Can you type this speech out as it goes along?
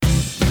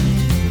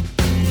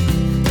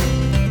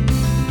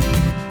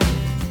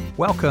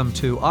Welcome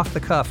to Off the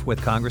Cuff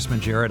with Congressman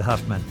Jared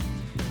Huffman.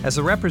 As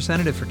a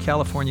representative for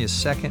California's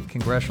 2nd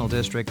Congressional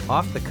District,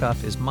 Off the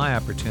Cuff is my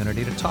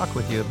opportunity to talk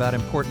with you about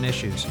important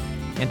issues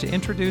and to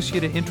introduce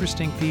you to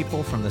interesting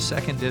people from the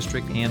 2nd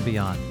District and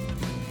beyond.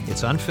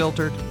 It's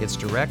unfiltered, it's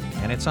direct,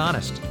 and it's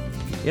honest.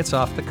 It's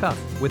Off the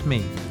Cuff with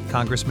me,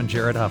 Congressman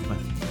Jared Huffman.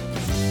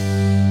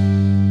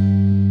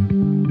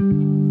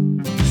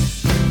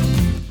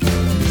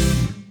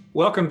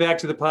 Welcome back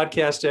to the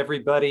podcast,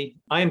 everybody.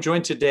 I am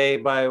joined today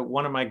by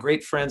one of my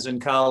great friends and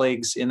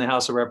colleagues in the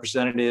House of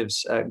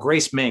Representatives,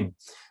 Grace Meng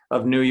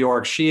of New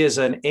York. She is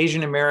an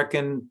Asian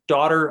American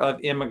daughter of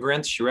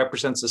immigrants. She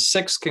represents the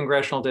 6th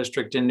Congressional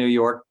District in New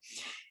York.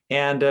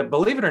 And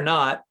believe it or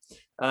not,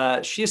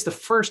 she is the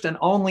first and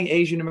only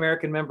Asian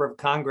American member of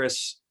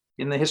Congress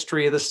in the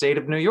history of the state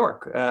of New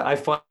York. I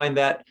find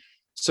that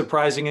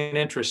surprising and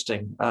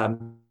interesting.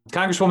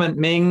 Congresswoman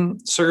Meng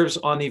serves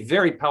on the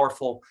very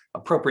powerful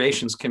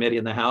Appropriations Committee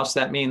in the House.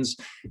 That means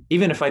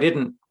even if I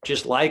didn't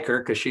just like her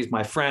because she's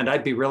my friend,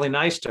 I'd be really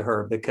nice to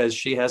her because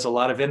she has a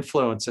lot of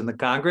influence in the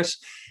Congress.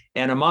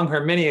 And among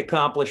her many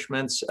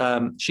accomplishments,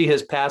 she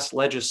has passed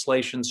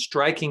legislation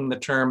striking the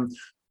term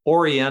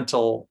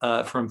Oriental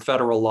from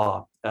federal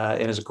law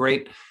and is a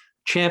great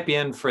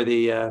champion for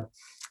the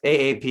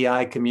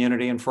AAPI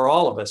community and for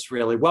all of us,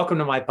 really. Welcome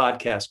to my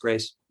podcast,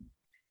 Grace.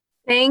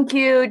 Thank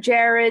you,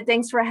 Jared.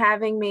 Thanks for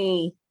having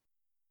me.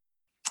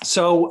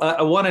 So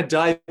I want to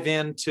dive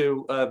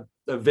into a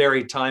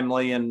very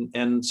timely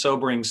and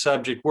sobering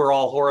subject. We're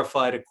all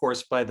horrified, of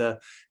course, by the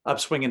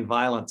upswing in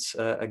violence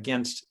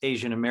against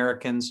Asian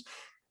Americans.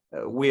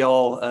 We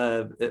all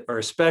are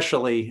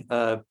especially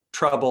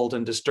troubled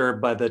and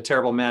disturbed by the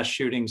terrible mass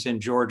shootings in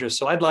Georgia.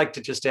 So I'd like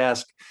to just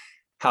ask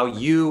how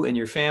you and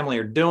your family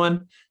are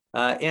doing.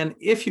 And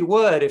if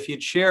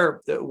you'd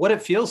share what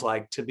it feels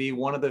like to be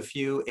one of the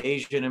few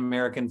Asian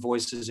American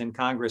voices in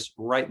Congress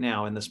right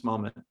now in this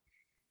moment.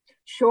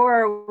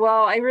 Sure.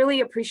 Well, I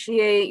really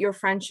appreciate your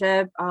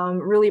friendship,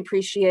 really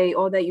appreciate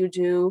all that you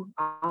do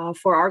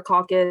for our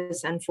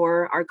caucus and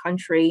for our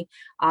country.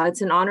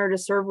 It's an honor to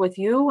serve with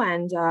you,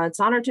 and it's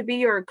an honor to be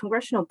your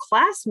congressional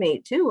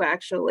classmate too,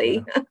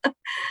 actually. Yeah.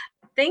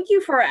 Thank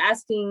you for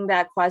asking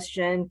that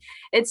question.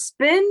 It's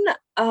been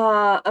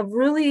a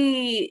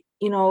really,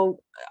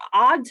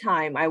 odd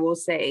time, I will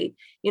say.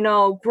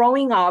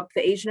 Growing up,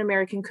 the Asian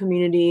American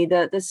community,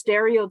 the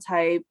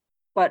stereotype,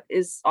 but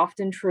is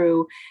often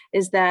true,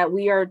 is that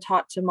we are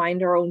taught to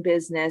mind our own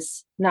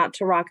business, not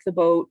to rock the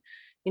boat,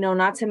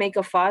 not to make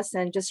a fuss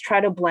and just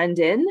try to blend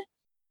in.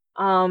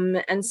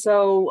 And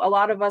so a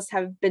lot of us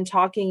have been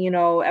talking,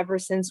 ever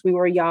since we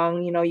were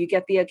young. You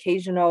get the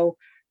occasional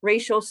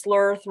racial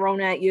slur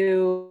thrown at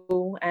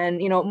you.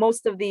 And,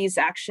 most of these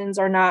actions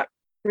are not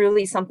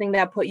really something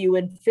that put you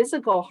in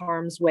physical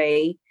harm's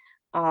way.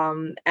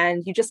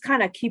 And you just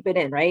kind of keep it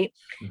in, right?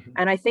 Mm-hmm.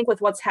 And I think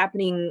with what's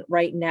happening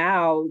right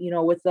now,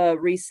 with the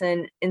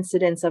recent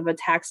incidents of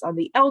attacks on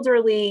the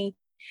elderly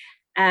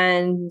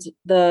and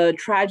the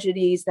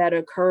tragedies that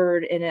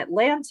occurred in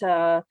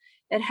Atlanta,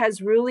 it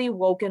has really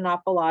woken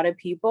up a lot of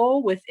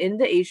people within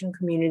the Asian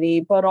community,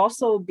 but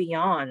also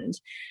beyond.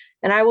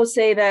 And I will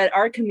say that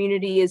our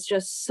community is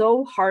just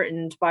so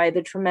heartened by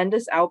the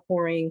tremendous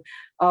outpouring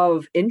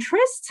of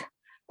interest,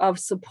 of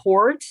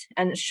support,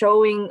 and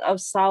showing of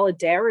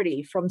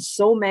solidarity from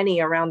so many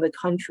around the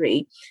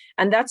country.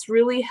 And that's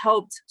really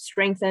helped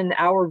strengthen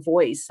our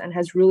voice and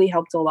has really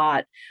helped a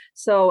lot.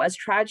 So as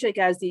tragic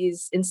as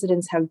these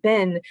incidents have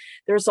been,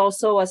 there's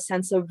also a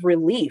sense of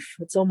relief.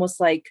 It's almost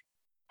like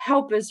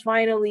help is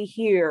finally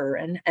here.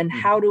 And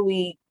how do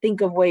we think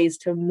of ways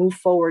to move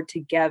forward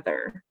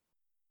together?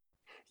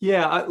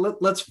 Yeah,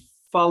 let's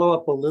follow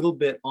up a little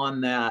bit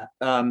on that.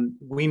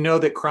 We know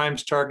that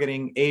crimes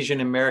targeting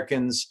Asian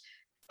Americans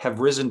have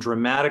risen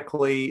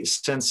dramatically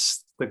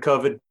since the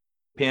COVID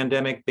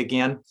pandemic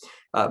began.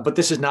 But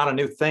this is not a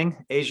new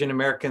thing. Asian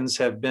Americans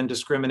have been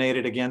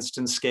discriminated against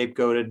and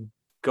scapegoated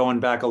going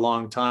back a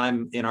long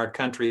time in our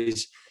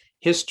country's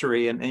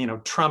history.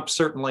 And Trump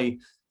certainly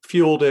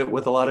fueled it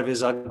with a lot of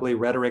his ugly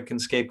rhetoric and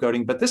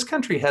scapegoating. But this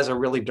country has a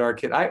really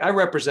dark hit. I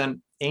represent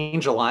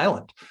Angel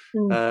Island,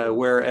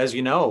 where, as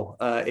you know,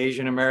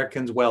 Asian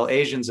Americans,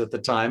 Asians at the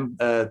time,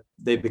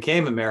 they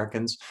became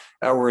Americans,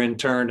 were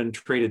interned and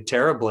treated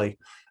terribly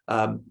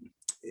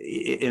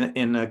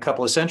in a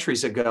couple of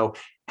centuries ago.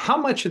 How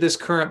much of this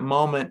current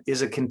moment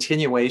is a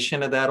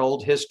continuation of that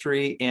old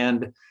history,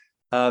 and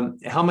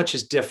how much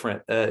is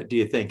different, do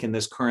you think, in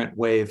this current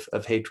wave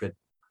of hatred?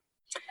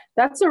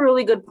 That's a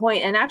really good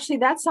point. And actually,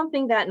 that's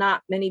something that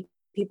not many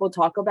people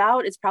talk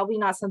about. It's probably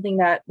not something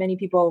that many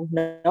people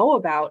know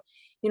about.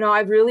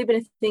 I've really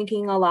been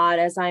thinking a lot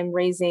as I'm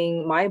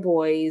raising my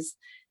boys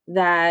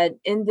that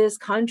in this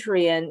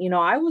country, and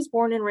I was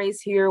born and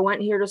raised here,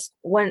 went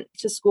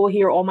to school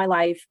here all my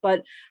life,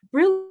 but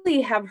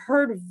really have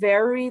heard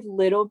very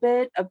little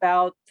bit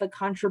about the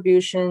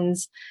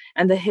contributions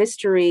and the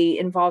history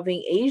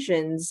involving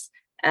Asians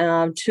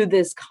to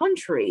this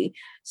country.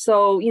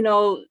 So,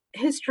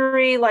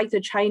 history like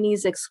the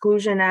Chinese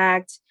Exclusion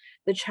Act,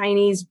 the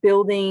Chinese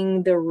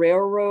building the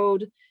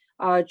railroad,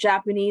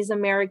 Japanese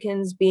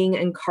Americans being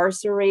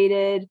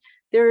incarcerated.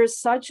 There's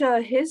such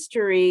a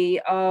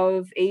history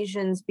of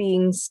Asians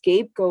being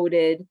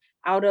scapegoated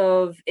out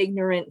of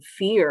ignorant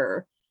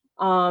fear.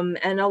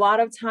 And a lot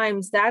of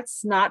times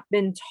that's not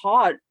been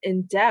taught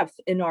in depth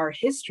in our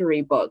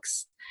history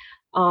books.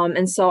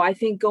 And so I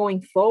think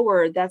going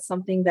forward, that's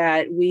something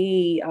that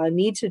we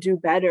need to do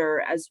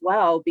better as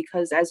well,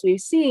 because as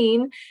we've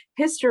seen,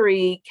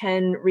 history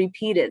can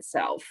repeat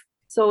itself.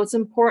 So it's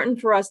important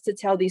for us to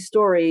tell these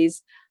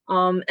stories,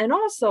 and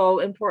also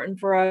important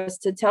for us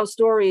to tell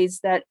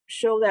stories that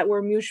show that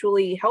we're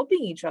mutually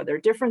helping each other,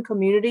 different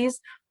communities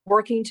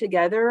working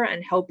together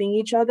and helping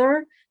each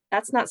other.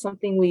 That's not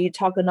something we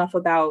talk enough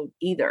about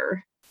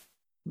either.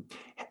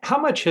 How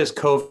much has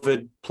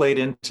COVID played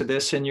into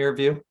this, in your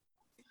view?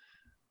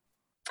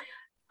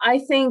 I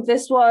think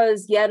this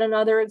was yet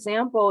another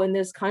example in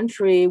this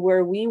country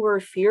where we were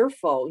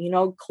fearful. You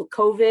know,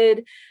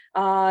 COVID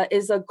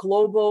is a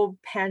global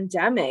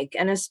pandemic,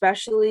 and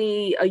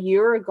especially a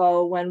year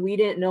ago when we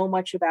didn't know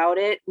much about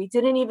it, we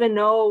didn't even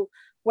know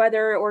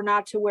whether or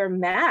not to wear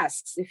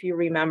masks, if you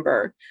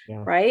remember,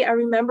 right? I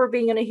remember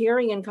being in a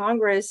hearing in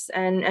Congress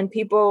and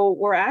people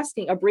were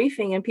asking a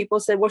briefing and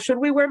people said, well, should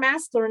we wear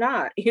masks or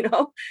not? You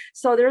know,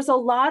 so there's a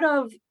lot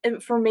of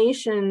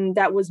information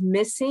that was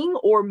missing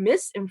or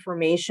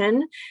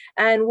misinformation.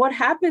 And what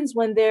happens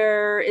when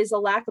there is a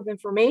lack of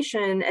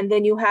information and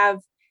then you have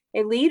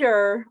a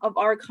leader of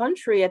our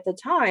country at the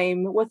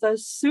time with a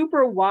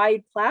super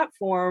wide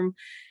platform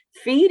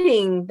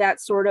feeding that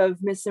sort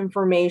of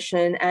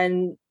misinformation,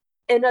 and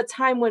in a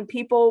time when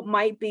people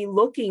might be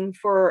looking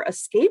for a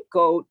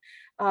scapegoat,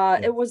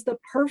 it was the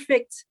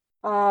perfect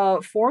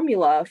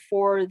formula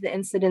for the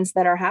incidents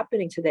that are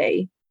happening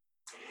today.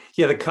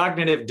 Yeah, the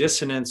cognitive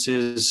dissonance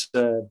is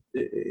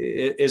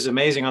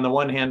amazing. On the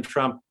one hand,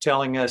 Trump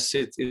telling us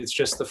it's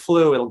just the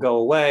flu, it'll go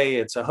away,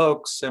 it's a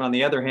hoax, and on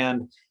the other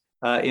hand,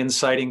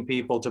 inciting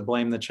people to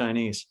blame the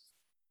Chinese.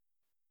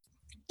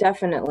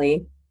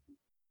 Definitely.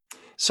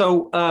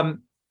 So,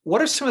 what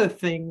are some of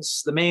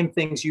the main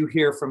things you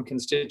hear from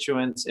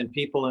constituents and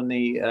people in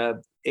the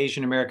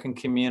Asian American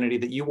community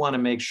that you want to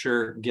make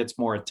sure gets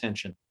more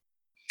attention?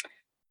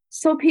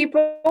 So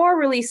people are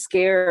really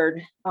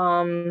scared.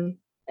 And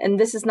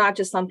this is not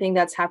just something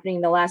that's happening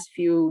in the last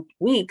few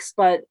weeks,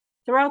 but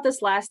throughout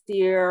this last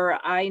year,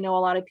 I know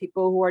a lot of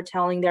people who are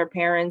telling their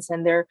parents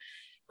and their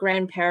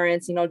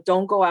grandparents, you know,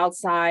 don't go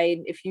outside.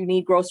 If you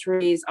need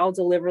groceries, I'll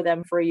deliver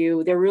them for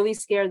you. They're really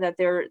scared that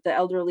the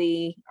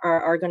elderly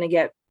are going to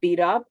get beat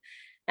up.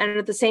 And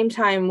at the same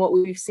time, what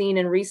we've seen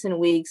in recent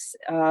weeks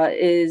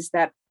is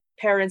that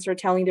parents are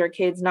telling their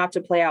kids not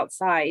to play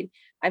outside.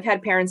 I've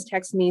had parents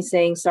text me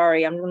saying,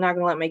 sorry, I'm not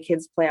going to let my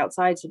kids play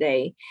outside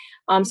today.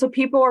 So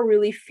people are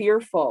really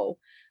fearful.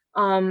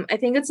 I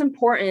think it's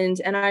important,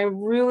 and I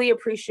really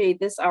appreciate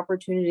this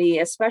opportunity,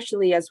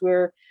 especially as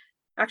we're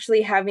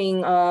actually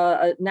having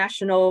a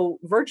national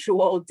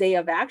virtual day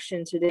of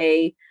action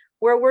today,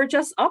 where we're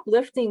just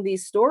uplifting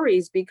these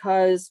stories,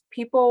 because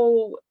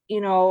people,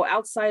 you know,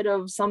 outside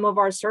of some of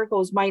our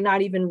circles might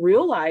not even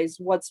realize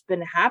what's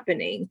been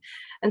happening.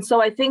 And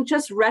so I think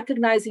just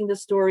recognizing the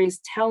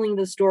stories, telling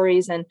the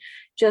stories, and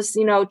just,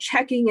 you know,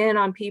 checking in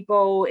on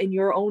people in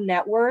your own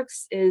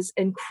networks is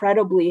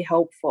incredibly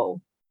helpful.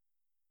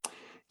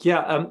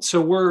 Yeah,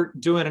 so we're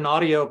doing an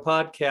audio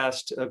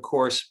podcast, of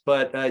course,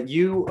 but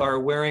you are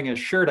wearing a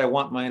shirt I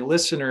want my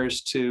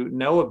listeners to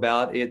know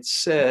about. It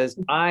says,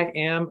 I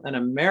am an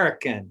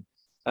American.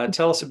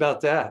 Tell us about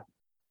that.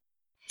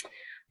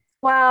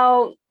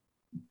 Well,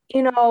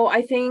 you know,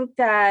 I think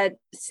that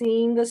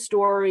seeing the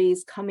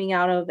stories coming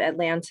out of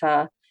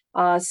Atlanta,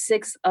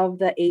 6 of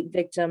the 8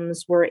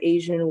 victims were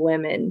Asian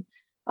women,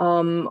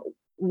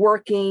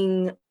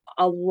 working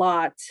a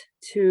lot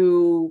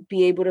to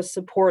be able to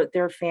support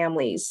their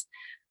families.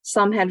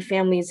 Some had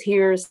families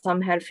here,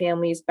 some had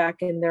families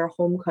back in their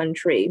home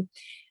country.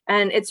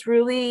 And it's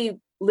really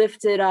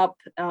lifted up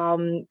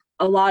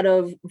a lot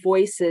of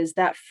voices,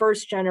 that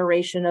first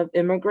generation of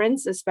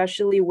immigrants,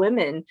 especially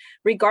women,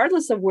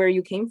 regardless of where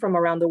you came from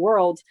around the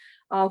world,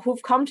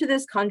 who've come to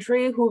this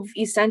country, who've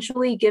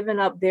essentially given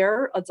up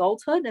their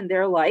adulthood and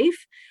their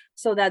life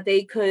so that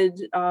they could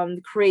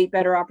create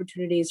better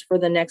opportunities for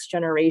the next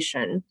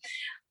generation.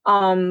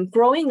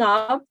 Growing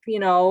up, you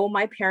know,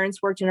 my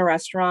parents worked in a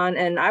restaurant,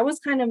 and I was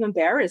kind of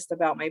embarrassed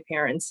about my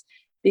parents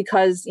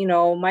because, you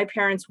know, my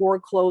parents wore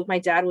clothes. My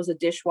dad was a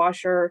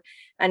dishwasher,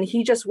 and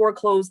he just wore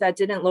clothes that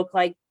didn't look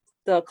like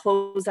the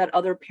clothes that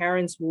other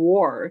parents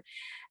wore.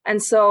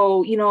 And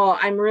so, you know,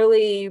 I'm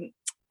really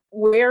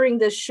wearing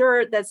this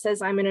shirt that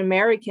says I'm an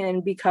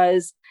American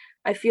because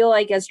I feel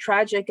like, as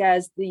tragic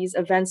as these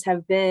events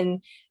have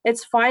been,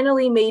 it's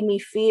finally made me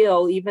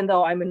feel, even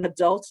though I'm an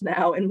adult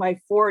now in my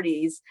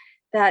 40s,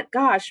 that,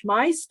 gosh,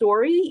 my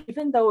story,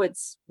 even though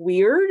it's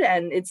weird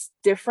and it's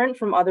different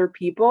from other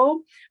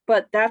people,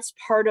 but that's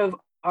part of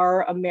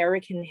our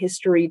American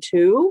history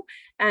too.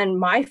 And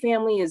my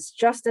family is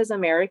just as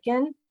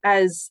American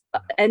as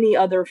any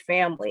other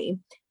family.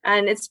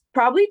 And it's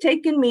probably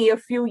taken me a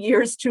few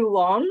years too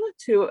long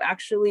to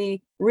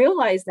actually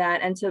realize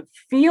that and to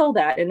feel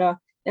that in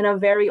a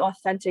very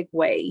authentic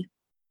way.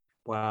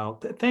 Wow.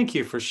 Thank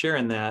you for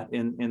sharing that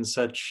in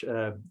such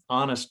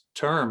honest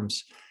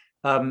terms.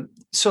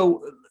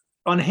 So,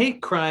 on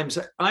hate crimes,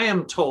 I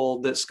am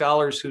told that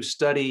scholars who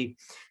study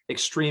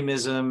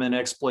extremism and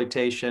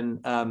exploitation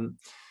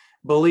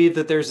believe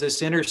that there's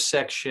this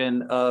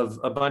intersection of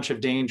a bunch of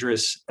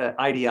dangerous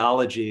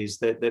ideologies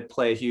that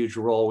play a huge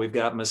role. We've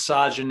got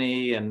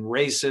misogyny and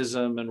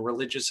racism and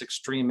religious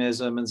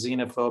extremism and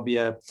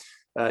xenophobia,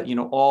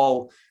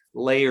 all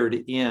layered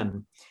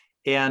in.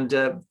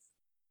 And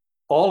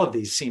all of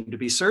these seem to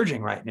be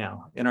surging right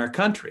now in our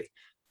country.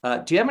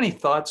 Do you have any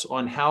thoughts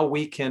on how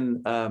we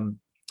can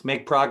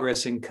make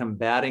progress in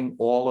combating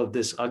all of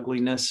this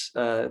ugliness,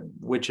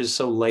 which is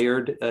so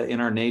layered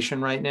in our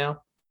nation right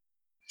now?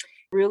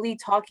 Really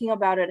talking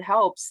about it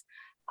helps.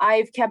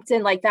 I've kept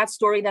in like that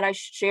story that I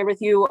shared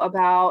with you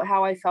about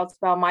how I felt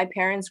about my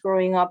parents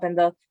growing up and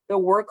the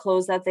work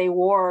clothes that they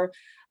wore.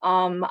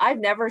 I've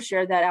never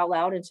shared that out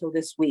loud until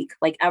this week,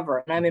 like ever.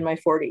 And I'm in my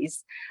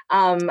 40s.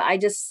 I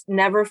just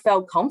never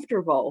felt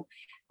comfortable.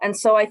 And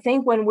so I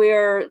think when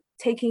we're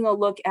taking a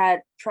look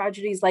at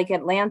tragedies like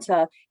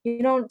Atlanta,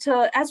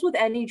 as with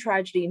any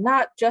tragedy,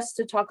 not just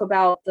to talk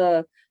about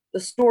the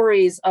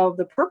stories of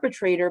the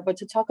perpetrator, but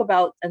to talk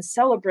about and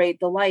celebrate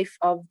the life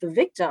of the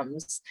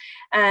victims.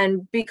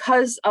 And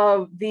because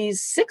of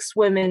these 6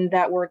 women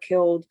that were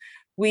killed,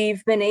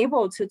 we've been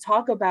able to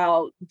talk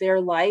about their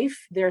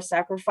life, their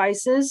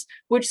sacrifices,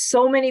 which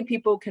so many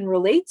people can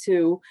relate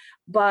to,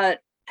 but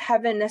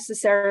haven't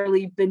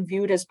necessarily been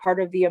viewed as part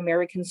of the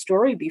American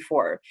story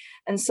before.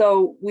 And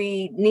so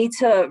we need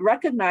to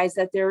recognize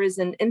that there is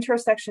an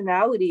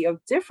intersectionality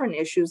of different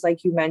issues,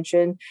 like you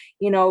mentioned,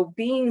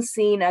 being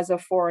seen as a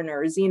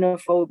foreigner,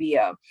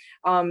 xenophobia,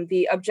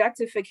 the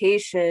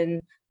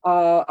objectification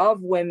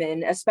of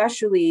women,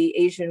 especially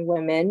Asian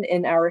women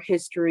in our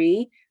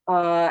history,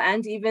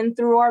 and even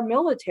through our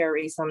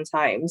military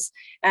sometimes,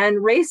 and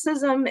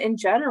racism in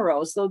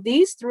general. So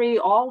these 3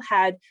 all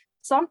had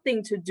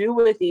something to do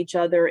with each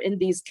other in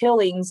these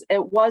killings.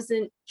 It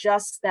wasn't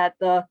just that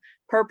the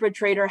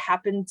perpetrator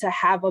happened to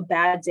have a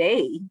bad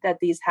day that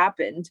these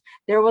happened.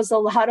 There was a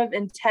lot of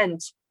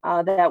intent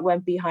that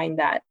went behind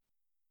that.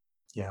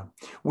 Yeah,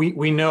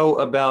 we know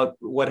about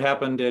what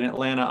happened in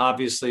Atlanta,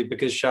 obviously,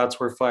 because shots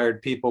were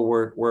fired, people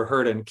were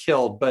hurt and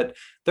killed. But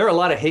there are a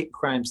lot of hate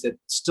crimes that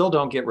still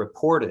don't get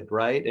reported,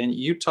 right? And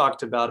you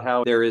talked about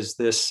how there is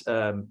this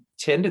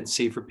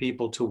tendency for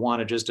people to want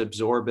to just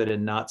absorb it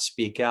and not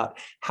speak out.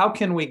 How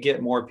can we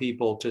get more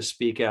people to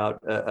speak out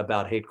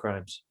about hate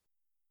crimes?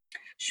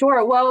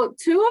 Sure. Well,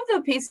 2 of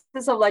the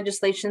pieces of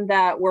legislation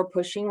that we're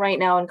pushing right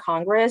now in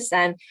Congress,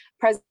 and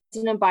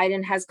President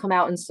Biden has come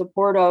out in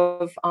support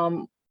of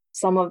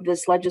some of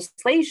this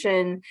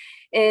legislation,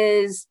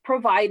 is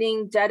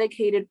providing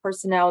dedicated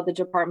personnel at the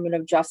Department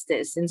of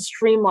Justice and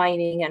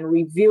streamlining and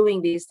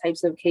reviewing these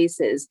types of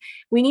cases.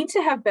 We need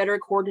to have better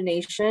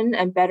coordination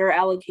and better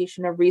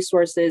allocation of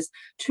resources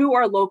to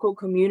our local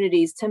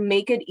communities to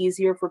make it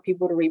easier for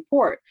people to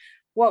report.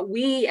 What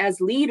we as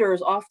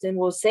leaders often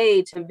will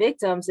say to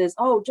victims is,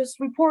 oh, just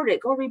report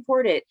it, go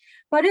report it.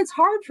 But it's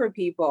hard for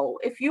people.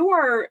 If you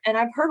are, and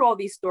I've heard all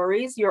these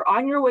stories, you're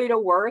on your way to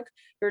work,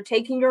 you're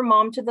taking your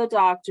mom to the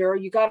doctor,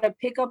 you got to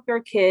pick up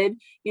your kid,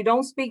 you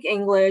don't speak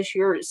English,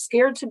 you're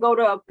scared to go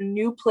to a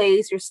new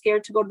place, you're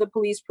scared to go to the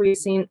police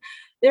precinct.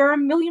 There are a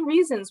million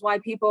reasons why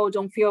people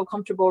don't feel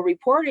comfortable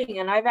reporting.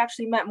 And I've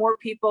actually met more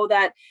people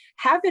that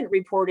haven't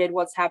reported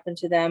what's happened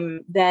to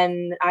them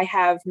than I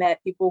have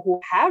met people who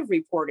have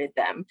reported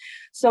them.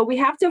 So we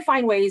have to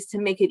find ways to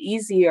make it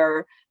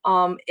easier,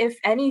 if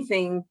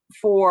anything,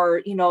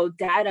 for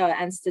data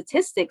and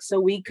statistics, so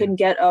we can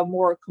get a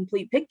more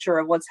complete picture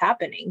of what's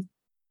happening.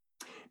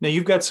 Now,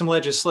 you've got some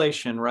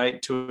legislation,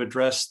 right, to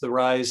address the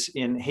rise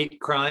in hate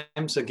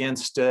crimes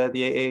against the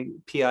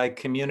AAPI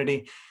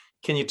community.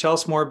 Can you tell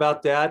us more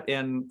about that?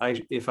 And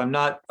if I'm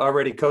not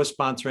already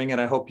co-sponsoring it,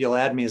 I hope you'll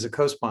add me as a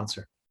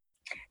co-sponsor.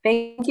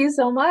 Thank you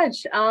so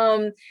much.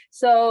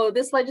 So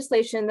this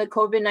legislation, the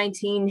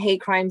COVID-19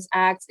 Hate Crimes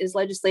Act, is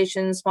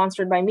legislation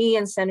sponsored by me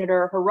and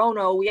Senator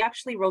Hirono. We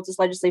actually wrote this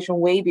legislation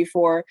way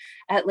before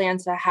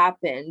Atlanta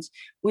happened.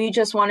 We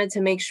just wanted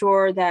to make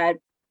sure that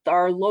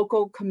our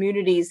local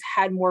communities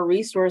had more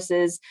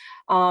resources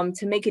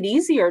to make it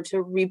easier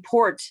to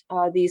report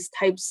these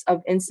types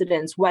of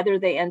incidents, whether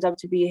they end up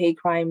to be hate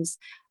crimes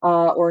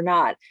or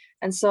not.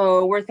 And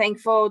so we're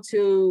thankful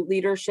to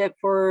leadership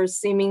for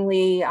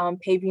seemingly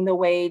paving the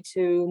way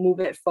to move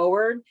it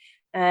forward,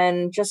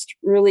 and just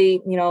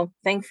really,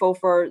 thankful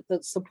for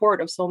the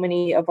support of so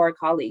many of our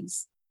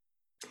colleagues.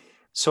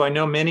 So I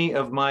know many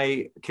of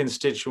my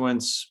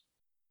constituents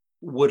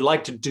would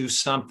like to do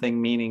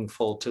something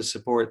meaningful to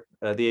support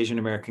the Asian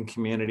American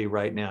community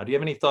right now. Do you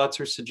have any thoughts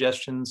or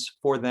suggestions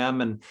for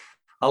them? And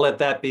I'll let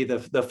that be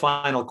the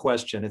final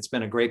question. It's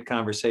been a great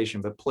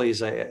conversation, but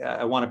please,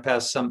 I want to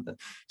pass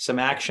some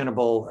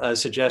actionable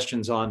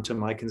suggestions on to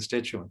my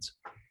constituents.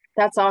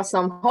 That's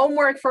awesome.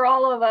 Homework for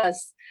all of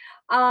us.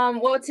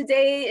 Well,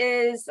 today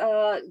is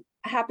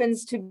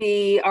happens to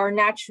be our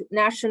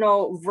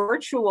National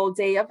Virtual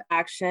Day of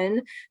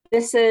Action.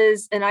 This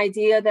is an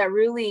idea that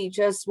really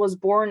just was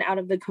born out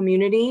of the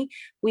community.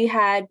 We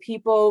had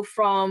people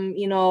from,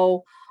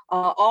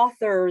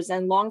 authors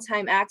and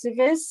longtime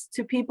activists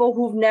to people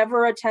who've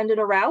never attended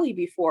a rally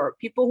before,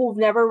 people who've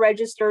never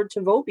registered to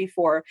vote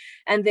before,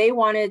 and they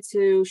wanted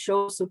to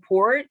show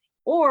support,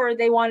 or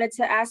they wanted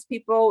to ask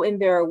people in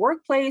their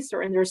workplace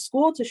or in their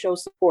school to show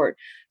support.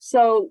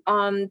 So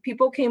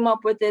people came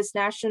up with this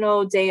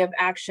National Day of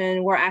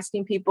Action. We're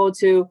asking people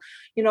to,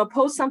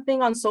 post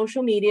something on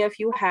social media if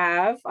you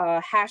have,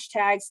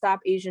 hashtag Stop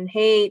Asian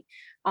Hate.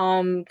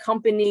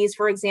 Companies,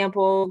 for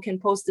example, can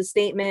post a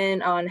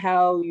statement on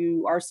how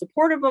you are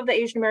supportive of the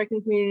Asian American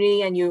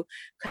community and you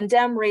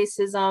condemn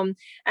racism.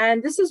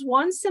 And this is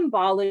one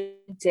symbolic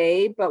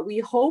day, but we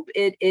hope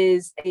it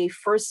is a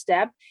first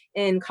step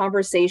in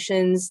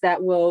conversations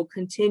that will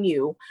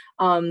continue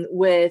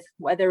with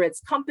whether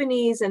it's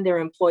companies and their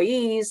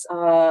employees,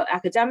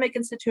 academic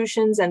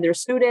institutions and their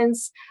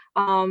students,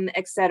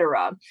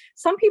 etc.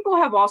 Some people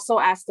have also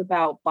asked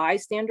about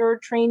bystander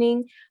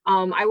training.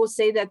 I will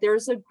say that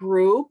there's a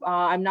group,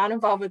 I'm not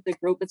involved with the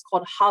group, it's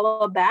called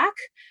Hollaback,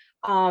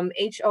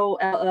 Hollaback,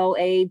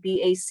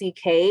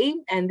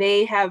 and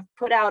they have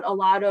put out a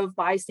lot of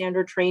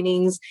bystander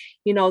trainings.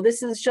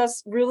 This is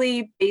just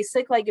really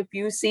basic, like if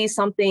you see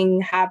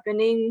something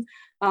happening,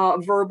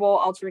 verbal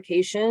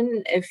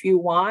altercation, if you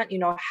want,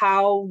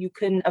 how you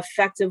can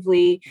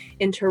effectively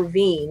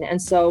intervene.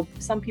 And so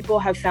some people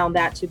have found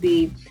that to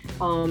be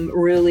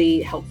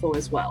really helpful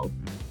as well.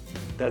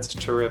 That's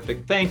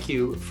terrific. Thank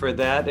you for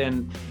that.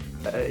 And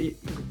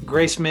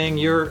Grace Meng,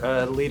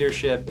 your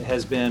leadership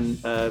has been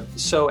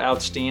so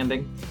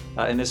outstanding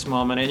in this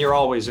moment, and you're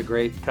always a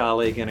great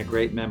colleague and a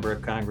great member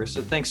of Congress.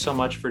 So thanks so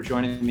much for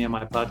joining me on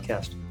my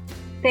podcast.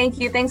 Thank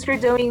you. Thanks for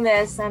doing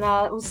this. And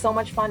it was so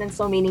much fun and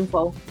so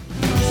meaningful.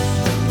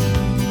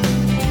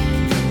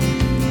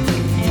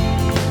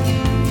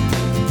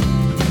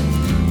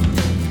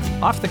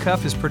 Off the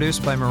Cuff is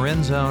produced by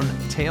Marin's own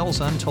Tales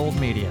Untold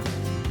Media.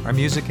 Our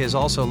music is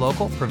also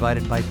local,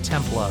 provided by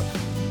Temp Love.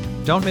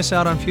 Don't miss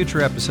out on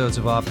future episodes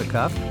of Off the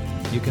Cuff.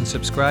 You can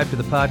subscribe to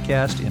the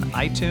podcast in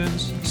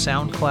iTunes,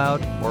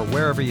 SoundCloud, or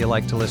wherever you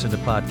like to listen to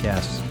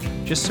podcasts.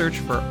 Just search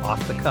for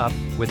Off the Cuff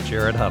with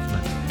Jared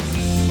Huffman.